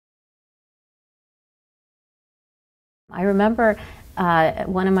I remember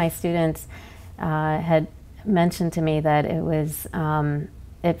one of my students had mentioned to me that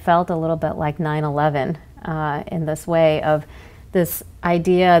it felt a little bit like 9/11 in this way of this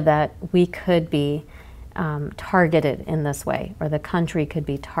idea that we could be targeted in this way, or the country could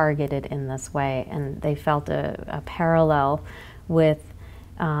be targeted in this way, and they felt a parallel with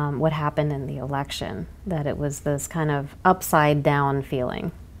what happened in the election, that it was this kind of upside down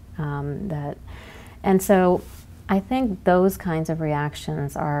feeling. And so I think those kinds of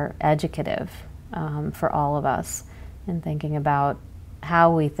reactions are educative for all of us in thinking about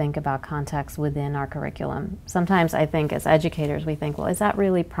how we think about context within our curriculum. Sometimes I think as educators we think, well, is that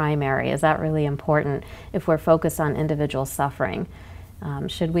really primary? Is that really important if we're focused on individual suffering?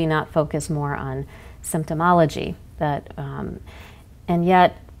 Should we not focus more on symptomology? And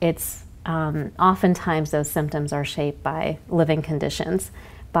yet it's oftentimes those symptoms are shaped by living conditions,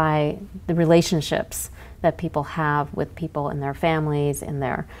 by the relationships that people have with people in their families, in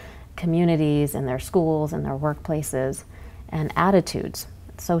their communities, in their schools, in their workplaces, and attitudes,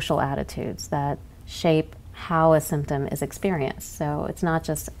 social attitudes that shape how a symptom is experienced. So it's not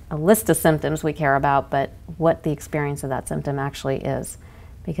just a list of symptoms we care about, but what the experience of that symptom actually is.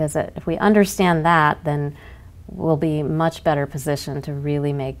 Because if we understand that, then we'll be much better positioned to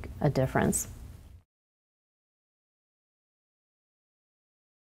really make a difference.